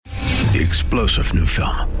The explosive new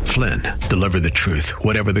film, Flynn, deliver the truth,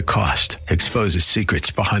 whatever the cost, exposes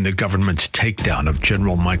secrets behind the government's takedown of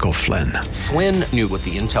General Michael Flynn. Flynn knew what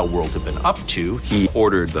the intel world had been up to. He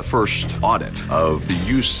ordered the first audit of the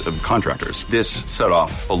use of contractors. This set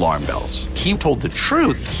off alarm bells. He told the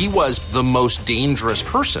truth. He was the most dangerous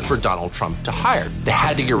person for Donald Trump to hire. They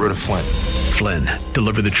had to get rid of Flynn. Flynn,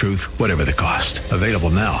 deliver the truth, whatever the cost. Available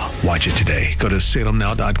now. Watch it today. Go to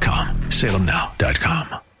salemnow.com.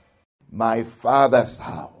 salemnow.com. My Father's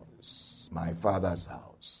house. My Father's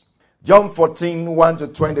house. John 14, 1 to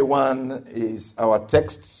 21 is our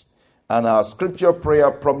text, and our scripture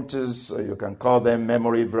prayer prompters, you can call them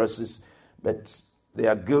memory verses, but they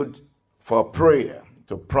are good for prayer,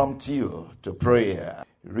 to prompt you to prayer.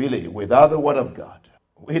 Really, without the Word of God,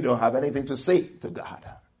 we don't have anything to say to God.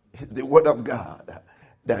 It's the Word of God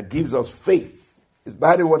that gives us faith. It's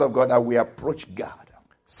by the Word of God that we approach God.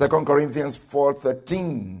 2 Corinthians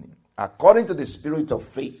 4:13. According to the spirit of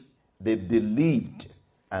faith, they believed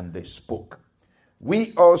and they spoke.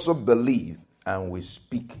 We also believe and we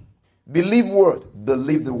speak. Believe what?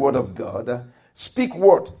 Believe the Word of God. Speak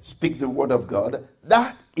what? Speak the Word of God.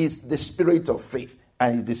 That is the spirit of faith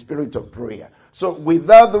and is the spirit of prayer. So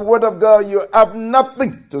without the Word of God, you have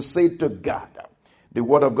nothing to say to God. The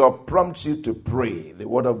Word of God prompts you to pray. The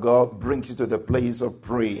Word of God brings you to the place of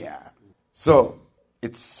prayer. So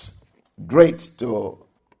it's great to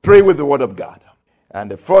pray with the Word of God. And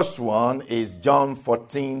the first one is John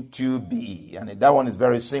 14, 2b. And that one is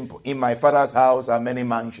very simple. In my Father's house are many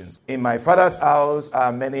mansions. In my Father's house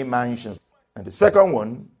are many mansions. And the second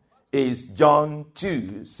one is John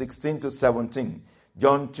 2, 16 to 17.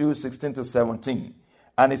 John 2, 16 to 17.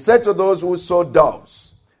 And he said to those who saw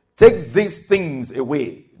doves, take these things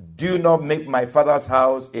away. Do not make my Father's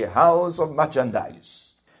house a house of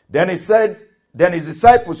merchandise. Then he said, then his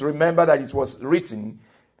disciples remembered that it was written,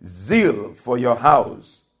 zeal for your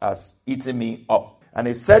house has eaten me up. And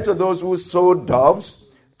he said to those who sowed doves,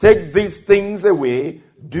 take these things away.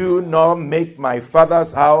 Do not make my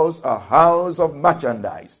Father's house a house of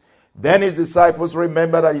merchandise. Then his disciples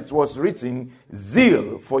remembered that it was written,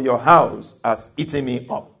 zeal for your house has eaten me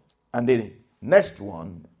up. And the next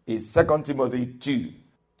one is 2 Timothy 2,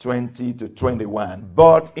 20 to 21.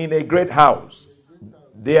 But in a great house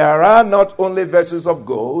there are not only vessels of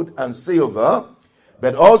gold and silver,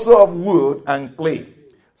 but also of wood and clay,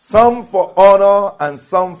 some for honor and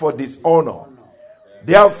some for dishonor.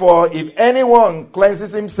 Therefore, if anyone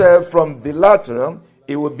cleanses himself from the latter,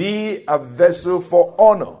 it will be a vessel for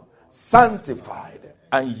honor, sanctified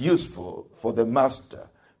and useful for the master,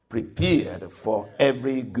 prepared for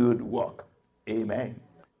every good work. Amen.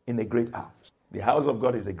 In a great house. The house of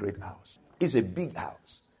God is a great house. It's a big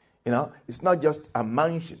house. You know, it's not just a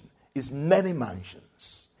mansion. It's many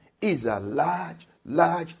mansions. It's a large,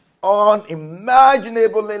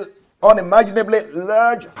 unimaginably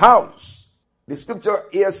large house. The scripture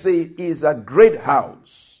here says is a great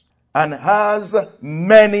house and has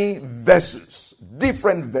many vessels,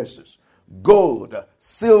 different vessels, gold,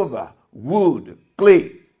 silver, wood,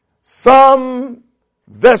 clay. Some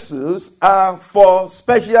vessels are for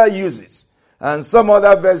special uses, and some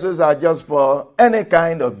other vessels are just for any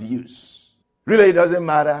kind of use. Really, it doesn't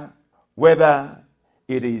matter whether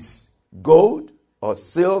it is gold or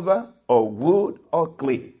silver or wood or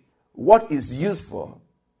clay. What is used for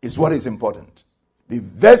is what is important. The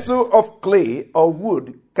vessel of clay or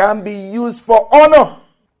wood can be used for honor.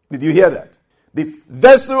 Did you hear that? The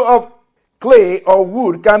vessel of clay or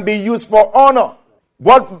wood can be used for honor.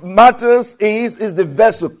 What matters is the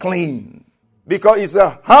vessel clean, because it's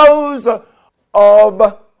a house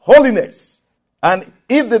of holiness. And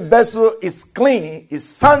if the vessel is clean, is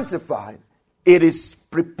sanctified, it is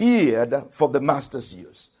prepared for the master's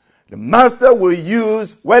use. The master will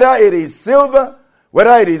use, whether it is silver,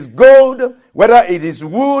 whether it is gold, whether it is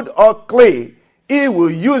wood or clay, he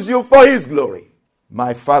will use you for his glory.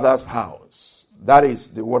 My Father's house. That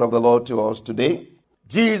is the word of the Lord to us today.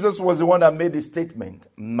 Jesus was the one that made the statement,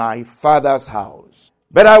 my Father's house.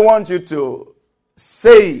 But I want you to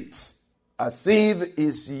say it as if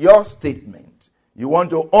it's your statement. You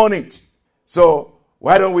want to own it. So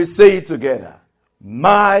why don't we say it together?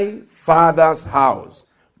 My Father's house.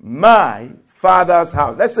 My Father's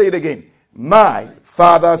house. Let's say it again. My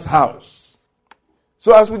Father's house.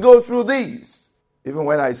 So as we go through these, even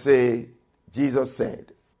when I say, Jesus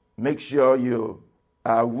said, make sure you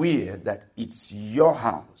are aware that it's your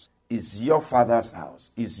house. It's your Father's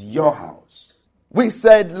house. It's your house. We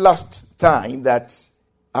said last time that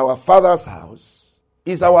our Father's house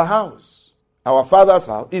is our house. Our Father's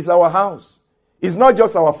house is our house. It's not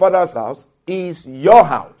just our Father's house, it's your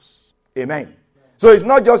house. Amen. So it's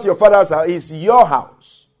not just your father's house, it's your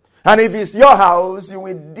house. And if it's your house, you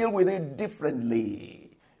will deal with it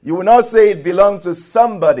differently. You will not say it belongs to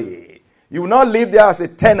somebody. You will not live there as a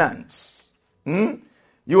tenant. You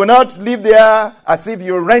will not live there as if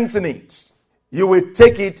you're renting it. You will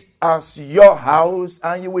take it as your house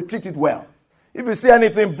and you will treat it well. If you see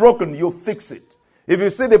anything broken, you fix it. If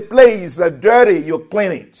you see the place dirty, you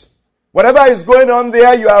clean it. Whatever is going on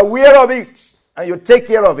there, you are aware of it and you take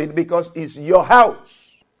care of it because it's your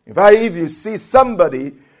house. In fact, if you see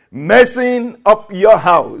somebody messing up your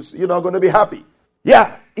house, you're not going to be happy.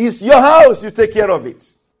 Yeah, it's your house, you take care of it.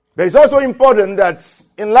 But it's also important that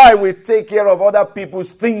in life we take care of other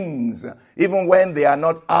people's things, even when they are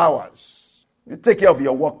not ours. You take care of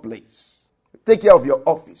your workplace. Take care of your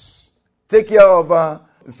office. Take care of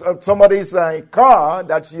somebody's car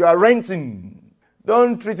that you are renting.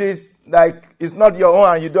 Don't treat it like it's not your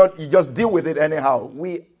own and you just deal with it anyhow.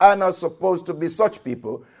 We are not supposed to be such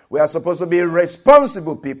people. We are supposed to be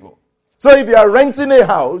responsible people. So if you are renting a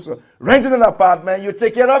house, renting an apartment, you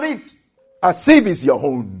take care of it as if it's your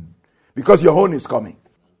own, because your own is coming.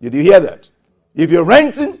 Did you hear that? If you're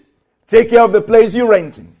renting, take care of the place you're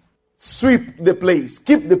renting. Sweep the place.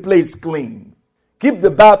 Keep the place clean. Keep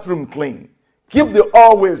the bathroom clean. Keep the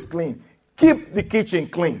hallways clean. Keep the kitchen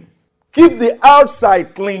clean. Keep the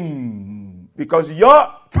outside clean. Because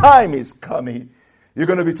your time is coming. You're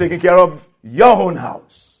going to be taking care of your own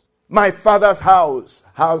house. My Father's house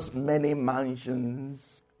has many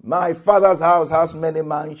mansions. My Father's house has many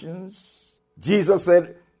mansions. Jesus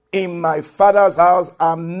said, in my Father's house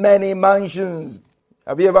are many mansions.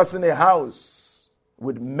 Have you ever seen a house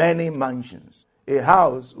with many mansions? A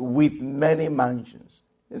house with many mansions.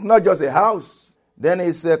 It's not just a house. Then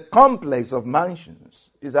it's a complex of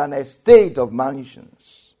mansions. It's an estate of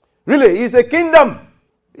mansions. Really, it's a kingdom.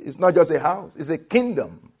 It's not just a house. It's a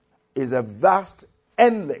kingdom. It's a vast,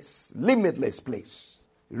 endless, limitless place.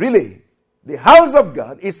 Really, the house of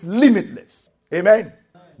God is limitless. Amen.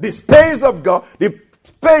 The space of God, the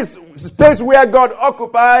space where God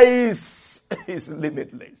occupies is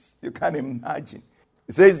limitless. You can't imagine.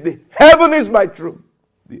 It says, the heaven is my throne,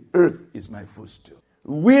 the earth is my footstool.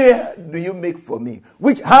 Where do you make for me?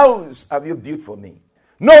 Which house have you built for me?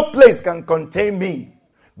 No place can contain me.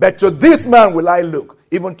 But to this man will I look,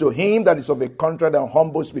 even to him that is of a contrite and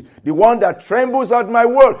humble spirit, the one that trembles at my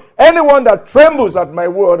word. Anyone that trembles at my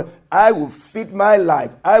word, I will fit my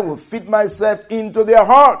life. I will fit myself into their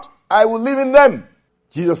heart. I will live in them.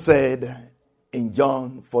 Jesus said in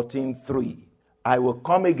John 14:3, I will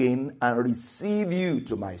come again and receive you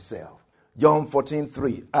to myself. John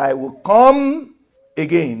 14:3, I will come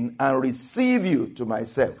again and receive you to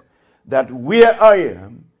myself, that where I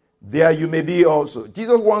am, there you may be also.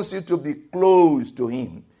 Jesus wants you to be close to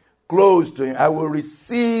him. Close to him. I will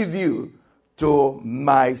receive you to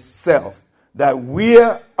myself, that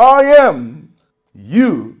where I am,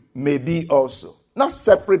 you may be also. Not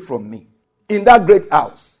separate from me. In that great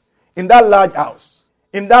house, in that large house,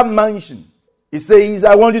 in that mansion, he says,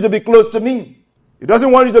 I want you to be close to me. He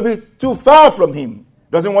doesn't want you to be too far from him.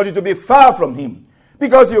 He doesn't want you to be far from him.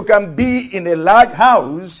 Because you can be in a large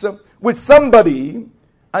house with somebody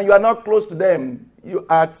and you are not close to them. You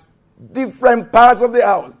are at different parts of the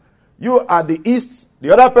house. You are at the east,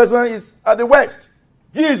 the other person is at the west.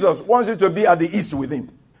 Jesus wants you to be at the east with him.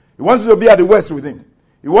 He wants you to be at the west with him.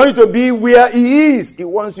 He wants you to be where he is. He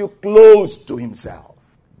wants you close to himself.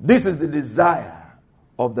 This is the desire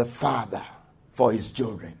of the Father for his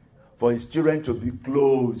children to be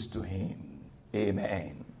close to him.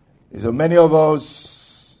 Amen. So many of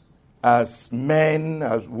us, as men,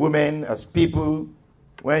 as women, as people,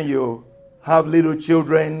 when you have little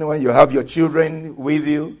children, when you have your children with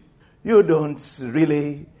you, you don't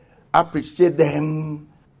really appreciate them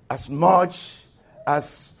as much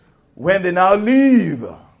as when they now leave.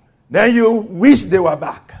 Then you wish they were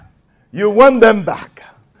back. You want them back.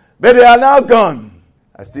 But they are now gone.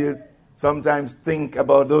 I still sometimes think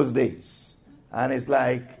about those days. And it's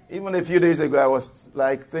like, even a few days ago, I was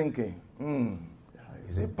like thinking,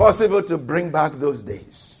 is it possible to bring back those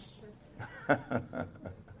days?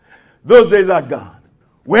 Those days are gone.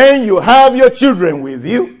 When you have your children with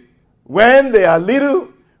you, when they are little,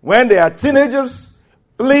 when they are teenagers,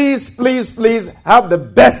 please, please, please have the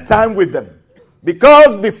best time with them.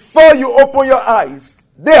 Because before you open your eyes,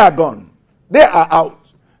 they are gone. They are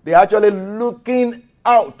out. They are actually looking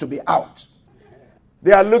out to be out.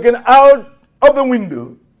 They are looking out of the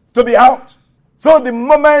window to be out. So the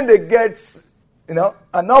moment they get,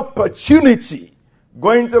 an opportunity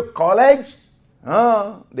going to college,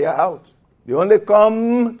 they are out. They only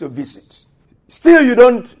come to visit. Still, you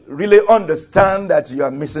don't really understand that you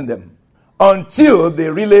are missing them until they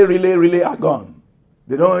really are gone.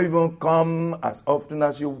 They don't even come as often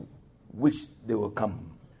as you wish they will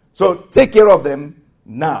come. So take care of them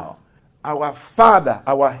now. Our Father,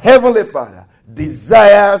 our Heavenly Father,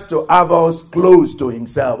 desires to have us close to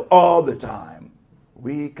Himself all the time.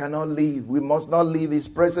 We cannot leave. We must not leave His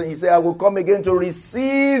presence. He said, I will come again to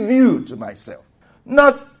receive you to myself.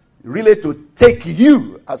 Not really to take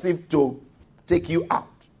you as if to take you out.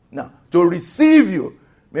 No, to receive you,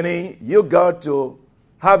 meaning you got to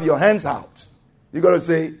have your hands out. You got to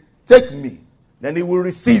say, take me. Then He will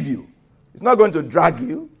receive you. It's not going to drag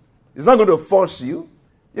you. It's not going to force you.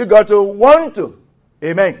 You got to want to.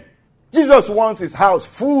 Amen. Jesus wants His house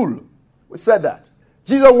full. We said that.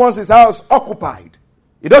 Jesus wants His house occupied.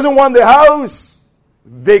 He doesn't want the house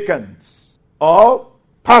vacant or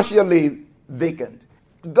partially vacant.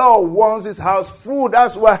 God wants His house full.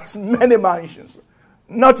 That's why it's many mansions.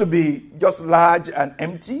 Not to be just large and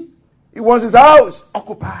empty. He wants His house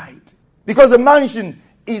occupied. Because the mansion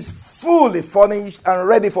is fully furnished and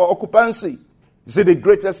ready for occupancy. You see, the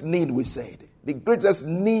greatest need, we said, the greatest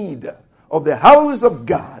need of the house of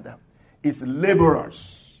God is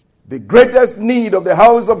laborers. The greatest need of the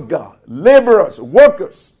house of God, laborers,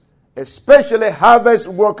 workers, especially harvest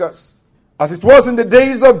workers. As it was in the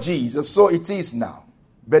days of Jesus, so it is now.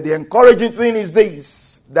 But the encouraging thing is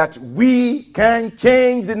this, that we can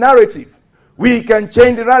change the narrative. We can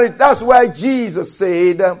change the narrative. That's why Jesus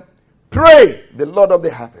said, pray the Lord of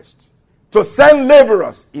the harvest to send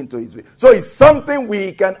laborers into His way. So it's something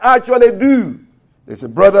we can actually do. There's a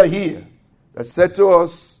brother here that said to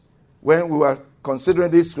us when we were considering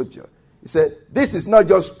this scripture, he said, this is not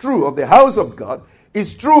just true of the house of God,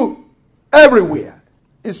 it's true everywhere.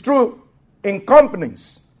 It's true in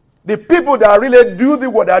companies. The people that really do the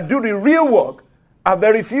work, that do the real work, are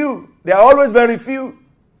very few. They are always very few.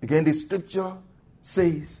 Again, the scripture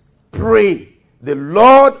says, pray the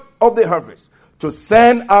Lord of the harvest to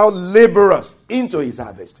send out laborers into His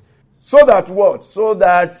harvest. So that what? So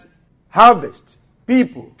that harvest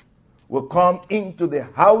people will come into the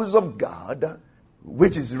house of God,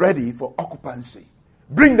 which is ready for occupancy.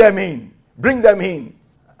 Bring them in. Bring them in.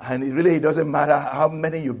 And it really doesn't matter how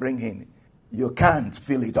many you bring in. You can't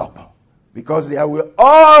fill it up. Because there will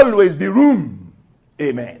always be room.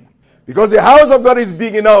 Amen. Because the house of God is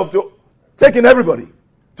big enough to take in everybody.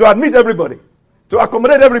 To admit everybody. To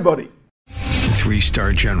accommodate everybody.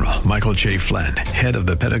 3-star General Michael J. Flynn, head of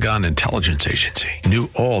the Pentagon Intelligence Agency, knew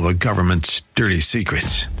all the government's dirty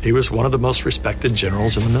secrets. He was one of the most respected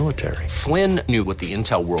generals in the military. Flynn knew what the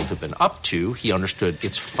intel world had been up to. He understood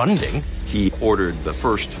its funding. He ordered the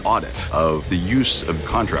first audit of the use of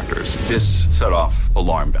contractors. This set off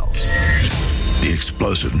alarm bells. The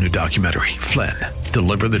explosive new documentary, Flynn,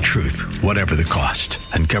 Deliver the Truth, Whatever the Cost,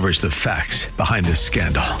 uncovers the facts behind this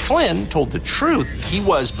scandal. Flynn told the truth. He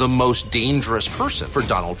was the most dangerous person for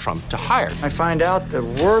Donald Trump to hire. I find out the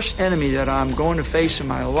worst enemy that I'm going to face in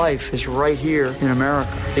my life is right here in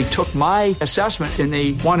America. They took my assessment and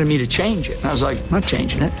they wanted me to change it. And I was like, I'm not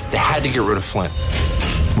changing it. They had to get rid of Flynn.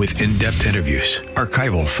 With in-depth interviews,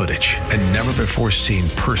 archival footage, and never-before-seen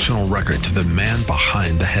personal records of the man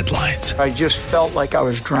behind the headlines. I just felt like I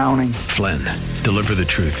was drowning. Flynn, Deliver the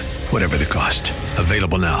Truth, Whatever the Cost.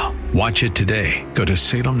 Available now. Watch it today. Go to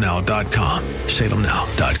salemnow.com.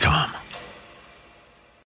 salemnow.com.